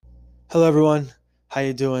Hello, everyone. How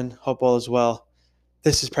you doing? Hope all is well.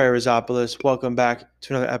 This is Perry Rizopoulos. Welcome back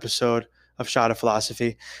to another episode of Shot of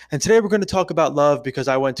Philosophy. And today we're going to talk about love because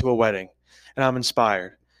I went to a wedding and I'm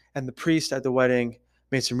inspired. And the priest at the wedding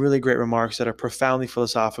made some really great remarks that are profoundly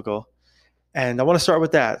philosophical. And I want to start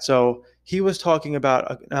with that. So he was talking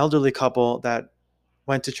about an elderly couple that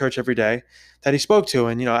went to church every day that he spoke to.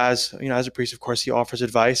 And as a priest, of course, he offers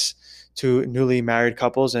advice to newly married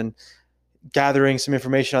couples, and gathering some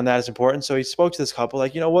information on that is important. So he spoke to this couple,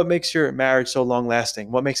 like, what makes your marriage so long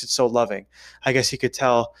lasting? What makes it so loving? I guess he could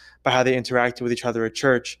tell by how they interacted with each other at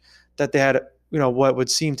church that they had, what would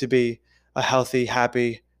seem to be a healthy,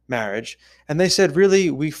 happy marriage. And they said, really,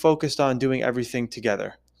 we focused on doing everything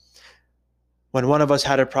together. When one of us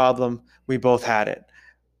had a problem, we both had it.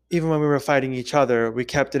 Even when we were fighting each other, we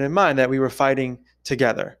kept it in mind that we were fighting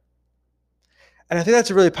together. And I think that's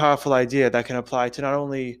a really powerful idea that can apply to not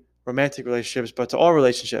only romantic relationships, but to all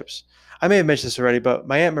relationships. I may have mentioned this already, but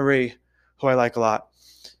my Aunt Marie, who I like a lot,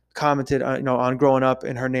 commented on growing up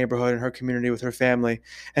in her neighborhood and her community with her family.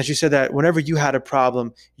 And she said that whenever you had a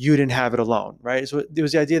problem, you didn't have it alone, right? So it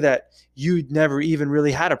was the idea that you never even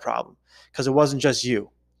really had a problem because it wasn't just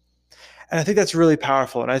you. And I think that's really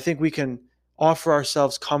powerful. And I think we can offer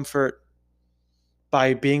ourselves comfort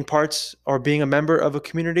by being parts or being a member of a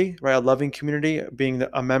community, right? A loving community, being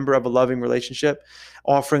a member of a loving relationship,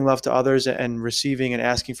 offering love to others and receiving and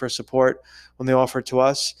asking for support when they offer it to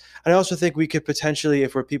us. And I also think we could potentially,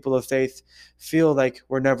 if we're people of faith, feel like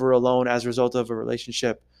we're never alone as a result of a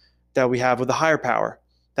relationship that we have with a higher power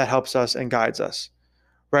that helps us and guides us,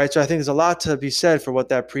 right? So I think there's a lot to be said for what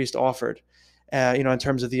that priest offered, in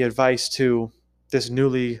terms of the advice to this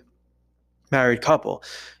newly married couple.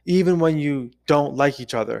 Even when you don't like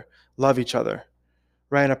each other, love each other,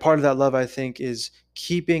 right? And a part of that love, I think, is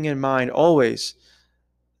keeping in mind always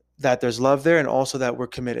that there's love there and also that we're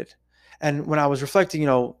committed. And when I was reflecting,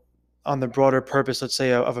 on the broader purpose, let's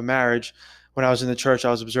say, of a marriage, when I was in the church,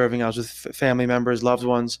 I was observing, I was with family members, loved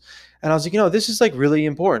ones, and I was like, this is like really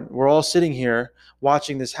important. We're all sitting here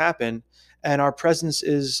watching this happen, and our presence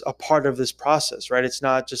is a part of this process, right? It's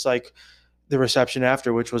not just like the reception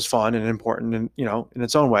after, which was fun and important and, in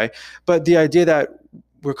its own way. But the idea that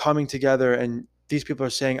we're coming together and these people are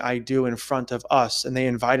saying I do in front of us and they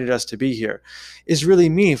invited us to be here is really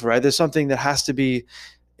meaningful, right? There's something that has to be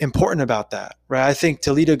important about that, right? I think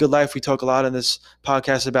to lead a good life, we talk a lot in this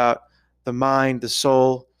podcast about the mind, the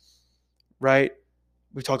soul, right?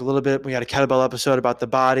 We talk a little bit, we had a kettlebell episode about the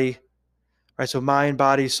body, right? So mind,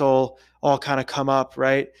 body, soul all kind of come up,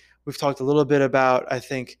 right? We've talked a little bit about, I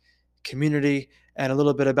think, community and a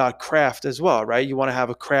little bit about craft as well, right? You want to have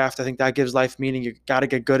a craft. I think that gives life meaning. You got to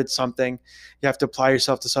get good at something. You have to apply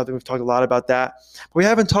yourself to something. We've talked a lot about that. But we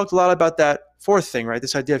haven't talked a lot about that fourth thing, right?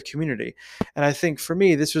 This idea of community. And I think for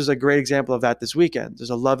me, this was a great example of that this weekend. There's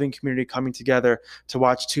a loving community coming together to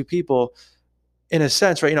watch two people, in a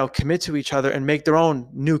sense, right, commit to each other and make their own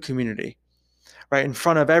new community, right, in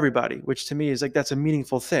front of everybody, which to me is like, that's a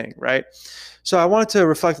meaningful thing, right? So I wanted to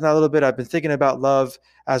reflect on that a little bit. I've been thinking about love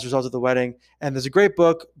as a result of the wedding. And there's a great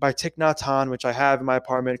book by Thich Nhat Hanh, which I have in my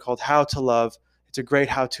apartment, called How to Love. It's a great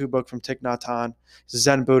how-to book from Thich Nhat Hanh. He's a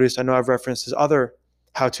Zen Buddhist. I know I've referenced his other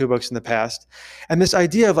how-to books in the past. And this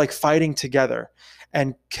idea of like fighting together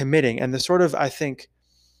and committing, and the sort of, I think,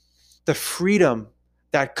 the freedom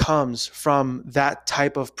that comes from that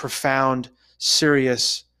type of profound,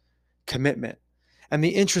 serious commitment. And the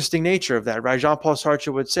interesting nature of that, right? Jean-Paul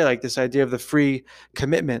Sartre would say, like, this idea of the free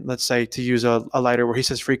commitment, let's say, to use a lighter word, he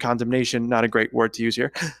says free condemnation, not a great word to use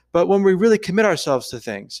here. But when we really commit ourselves to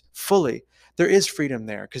things fully, there is freedom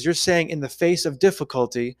there, because you're saying, in the face of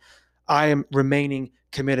difficulty, I am remaining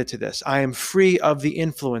committed to this. I am free of the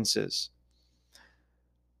influences,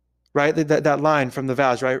 right? That line from the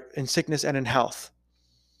vows, right? In sickness and in health.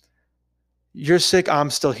 You're sick,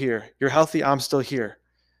 I'm still here. You're healthy, I'm still here.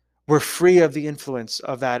 We're free of the influence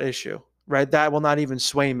of that issue, right? That will not even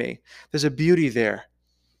sway me. There's a beauty there,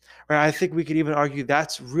 right? I think we could even argue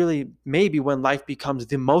that's really maybe when life becomes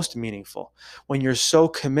the most meaningful, when you're so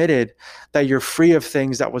committed that you're free of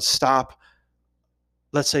things that would stop,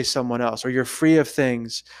 let's say, someone else, or you're free of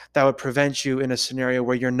things that would prevent you in a scenario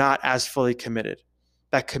where you're not as fully committed.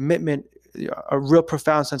 That commitment, a real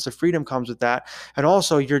profound sense of freedom comes with that. And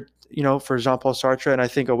also you're, for Jean-Paul Sartre, and I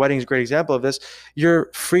think a wedding is a great example of this, you're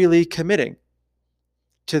freely committing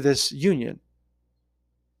to this union,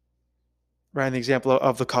 right? In the example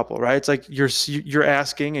of the couple, right? It's like you're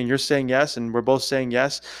asking and you're saying yes, and we're both saying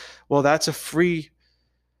yes. Well, it's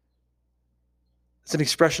an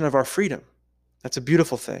expression of our freedom. That's a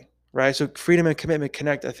beautiful thing, right? So freedom and commitment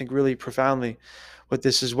connect, I think, really profoundly with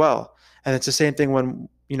this as well. And it's the same thing when,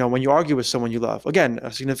 when you argue with someone you love, again,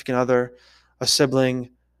 a significant other, a sibling,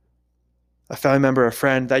 a family member, a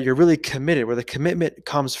friend, that you're really committed, where the commitment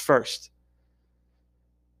comes first.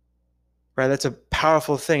 Right? That's a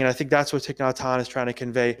powerful thing. And I think that's what Thich Nhat Hanh is trying to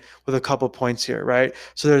convey with a couple points here, right?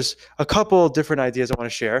 So there's a couple different ideas I want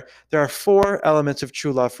to share. There are 4 elements of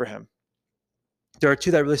true love for him. There are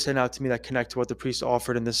 2 that really stand out to me that connect to what the priest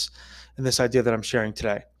offered in this idea that I'm sharing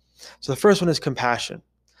today. So the first one is compassion.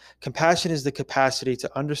 Compassion is the capacity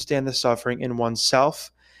to understand the suffering in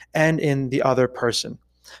oneself and in the other person.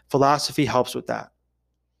 Philosophy helps with that.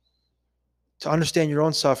 To understand your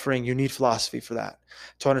own suffering, you need philosophy for that.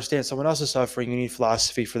 To understand someone else's suffering, you need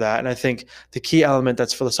philosophy for that. And I think the key element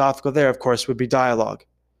that's philosophical there, of course, would be dialogue.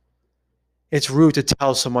 It's rude to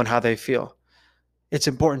tell someone how they feel. It's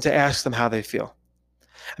important to ask them how they feel.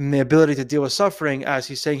 And the ability to deal with suffering, as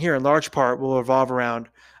he's saying here, in large part will revolve around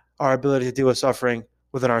our ability to deal with suffering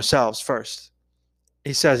within ourselves first.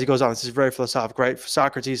 He goes on, this is very philosophical, right?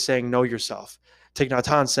 Socrates saying, know yourself. Thich Nhat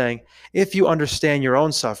Hanh saying, if you understand your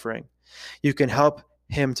own suffering, you can help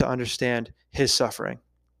him to understand his suffering.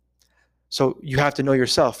 So you have to know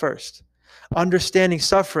yourself first. Understanding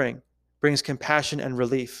suffering brings compassion and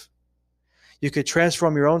relief. You could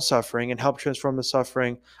transform your own suffering and help transform the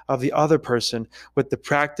suffering of the other person with the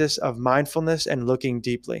practice of mindfulness and looking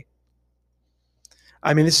deeply.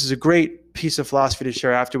 I mean, this is a great piece of philosophy to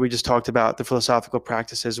share after we just talked about the philosophical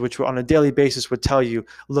practices, which on a daily basis would tell you,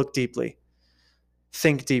 look deeply,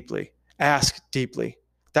 think deeply, ask deeply.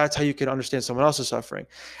 That's how you can understand someone else's suffering.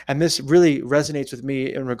 And this really resonates with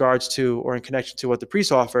me in regards to, or in connection to, what the priest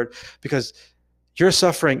offered, because your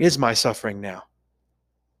suffering is my suffering now.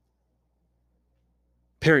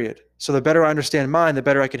 Period. So the better I understand mine, the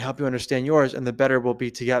better I can help you understand yours, and the better we'll be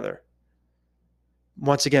together.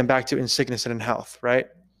 Once again, back to in sickness and in health, right?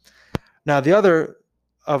 Now, the other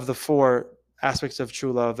of the 4 aspects of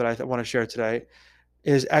true love that I want to share today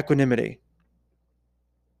is equanimity.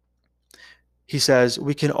 He says,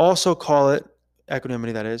 we can also call it,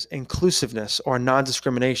 equanimity that is, inclusiveness or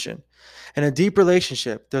non-discrimination. In a deep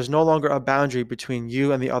relationship, there's no longer a boundary between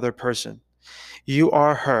you and the other person. You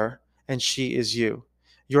are her and she is you.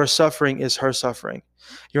 Your suffering is her suffering.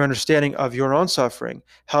 Your understanding of your own suffering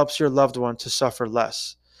helps your loved one to suffer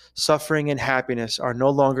less. Suffering and happiness are no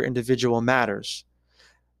longer individual matters.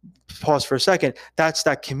 Pause for a second. That's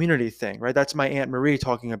that community thing, right? That's my Aunt Marie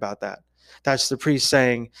talking about that. That's the priest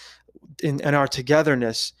saying, in our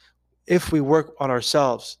togetherness, if we work on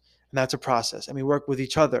ourselves, and that's a process, and we work with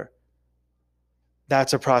each other,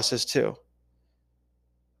 that's a process too,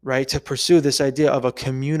 right? To pursue this idea of a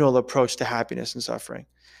communal approach to happiness and suffering.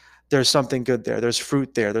 There's something good there. There's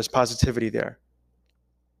fruit there. There's positivity there.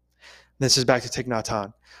 This is back to Thich Nhat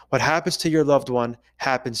Hanh. What happens to your loved one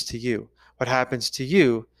happens to you. What happens to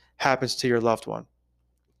you happens to your loved one.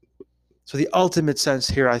 So the ultimate sense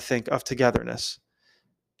here, I think, of togetherness.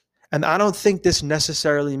 And I don't think this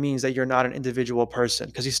necessarily means that you're not an individual person,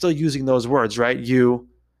 because he's still using those words, right? You,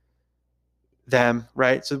 them,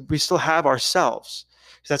 right? So we still have ourselves.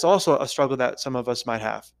 So that's also a struggle that some of us might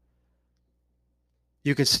have.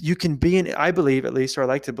 You can be I believe, at least, or I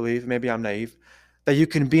like to believe, maybe I'm naive, that you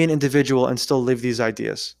can be an individual and still live these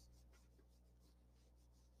ideas.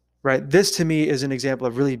 Right? This to me is an example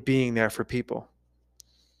of really being there for people.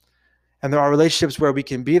 And there are relationships where we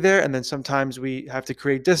can be there, and then sometimes we have to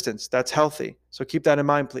create distance. That's healthy. So keep that in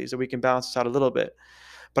mind, please, that we can balance this out a little bit.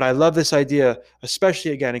 But I love this idea,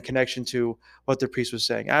 especially again in connection to what the priest was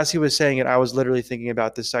saying. As he was saying it, I was literally thinking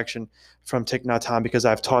about this section from Thich Nhat Hanh, because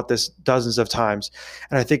I've taught this dozens of times.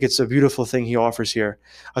 And I think it's a beautiful thing he offers here,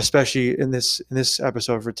 especially in this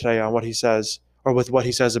episode for today, on what he says, or with what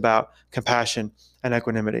he says about compassion and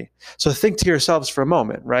equanimity. So think to yourselves for a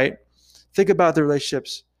moment, right? Think about the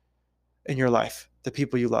relationships in your life, the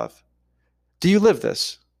people you love. Do you live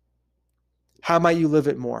this? How might you live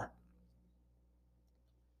it more?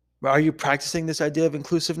 Are you practicing this idea of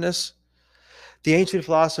inclusiveness? The ancient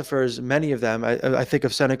philosophers, many of them, I think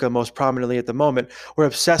of Seneca most prominently at the moment, were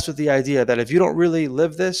obsessed with the idea that if you don't really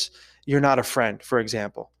live this, you're not a friend, for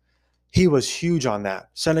example. He was huge on that.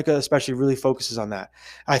 Seneca especially really focuses on that.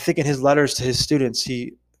 I think in his letters to his students,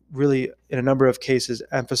 he really, in a number of cases,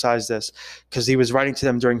 emphasized this, because he was writing to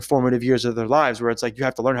them during formative years of their lives, where it's like, you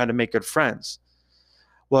have to learn how to make good friends.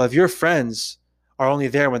 Well, if your friends are only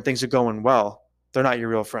there when things are going well, they're not your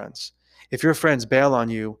real friends. If your friends bail on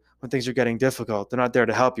you when things are getting difficult, they're not there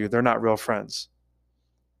to help you. They're not real friends.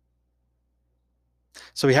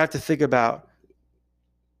 So we have to think about,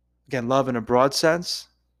 again, love in a broad sense,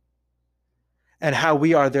 and how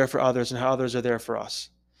we are there for others and how others are there for us.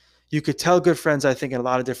 You could tell good friends, I think, in a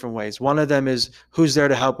lot of different ways. One of them is who's there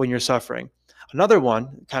to help when you're suffering. Another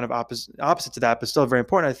one, kind of opposite to that, but still very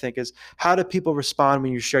important, I think, is how do people respond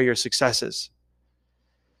when you share your successes?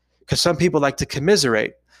 Because some people like to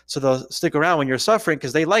commiserate. So they'll stick around when you're suffering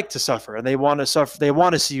because they like to suffer and they want to suffer. They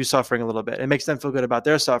want to see you suffering a little bit. It makes them feel good about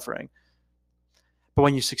their suffering. But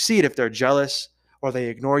when you succeed, if they're jealous or they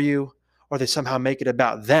ignore you or they somehow make it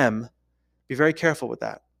about them, be very careful with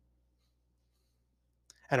that.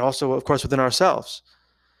 And also, of course, within ourselves.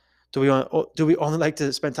 Do we only like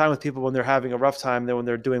to spend time with people when they're having a rough time? Then when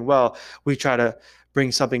they're doing well, we try to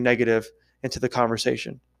bring something negative into the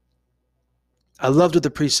conversation. I loved what the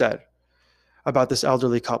priest said about this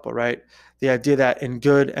elderly couple, right? The idea that in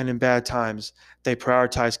good and in bad times, they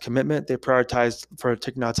prioritized commitment, they prioritized for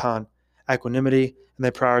Thich Nhat Hanh equanimity, and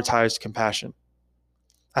they prioritized compassion.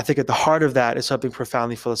 I think at the heart of that is something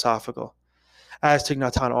profoundly philosophical. As Thich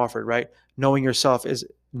Nhat Hanh offered, right? Knowing yourself is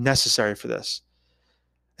necessary for this.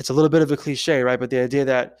 It's a little bit of a cliche, right? But the idea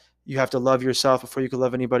that you have to love yourself before you can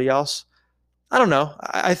love anybody else, I don't know.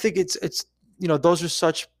 I think it's those are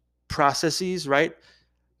such processes, right?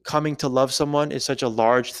 Coming to love someone is such a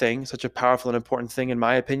large thing, such a powerful and important thing, in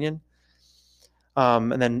my opinion.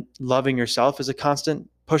 And then loving yourself is a constant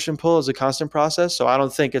push and pull, is a constant process. So I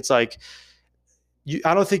don't think it's like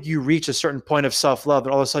I don't think you reach a certain point of self-love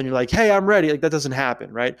and all of a sudden you're like, hey, I'm ready. Like that doesn't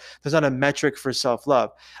happen, right? There's not a metric for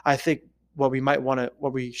self-love. I think what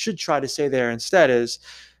we should try to say there instead is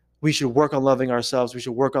we should work on loving ourselves. We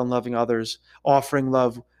should work on loving others, offering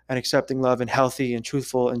love and accepting love in healthy and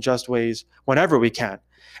truthful and just ways whenever we can.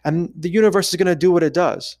 And the universe is going to do what it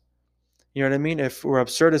does. You know what I mean? If we're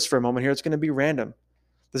absurdists for a moment here, it's going to be random.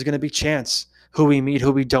 There's going to be chance who we meet,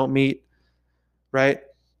 who we don't meet, right?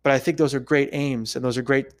 But I think those are great aims and those are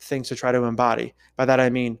great things to try to embody. By that I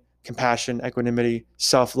mean compassion, equanimity,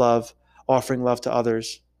 self-love, offering love to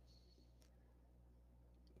others,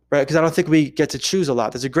 right? Because I don't think we get to choose a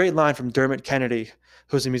lot. There's a great line from Dermot Kennedy,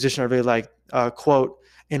 who's a musician I really like, quote,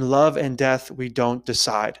 "In love and death, we don't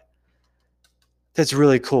decide." That's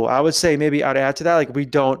really cool. I would say maybe I'd add to that, like we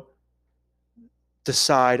don't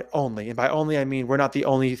decide only. And by only, I mean we're not the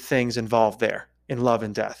only things involved there in love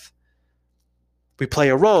and death. We play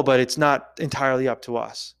a role, but it's not entirely up to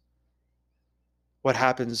us. What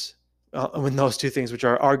happens when those two things, which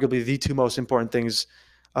are arguably the two most important things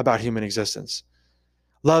about human existence.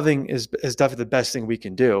 Loving is definitely the best thing we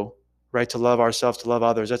can do, right? To love ourselves, to love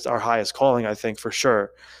others. That's our highest calling, I think, for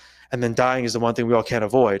sure. And then dying is the one thing we all can't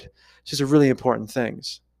avoid. These are really important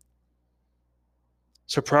things.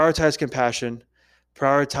 So prioritize compassion,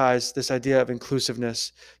 prioritize this idea of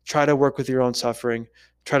inclusiveness, try to work with your own suffering,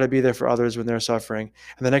 try to be there for others when they're suffering.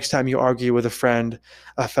 And the next time you argue with a friend,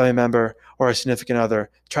 a family member, or a significant other,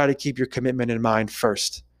 try to keep your commitment in mind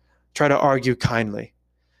first. Try to argue kindly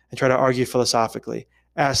and try to argue philosophically.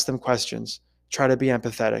 Ask them questions. Try to be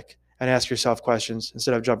empathetic and ask yourself questions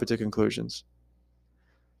instead of jumping to conclusions.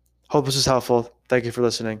 Hope this is helpful. Thank you for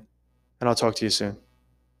listening, and I'll talk to you soon.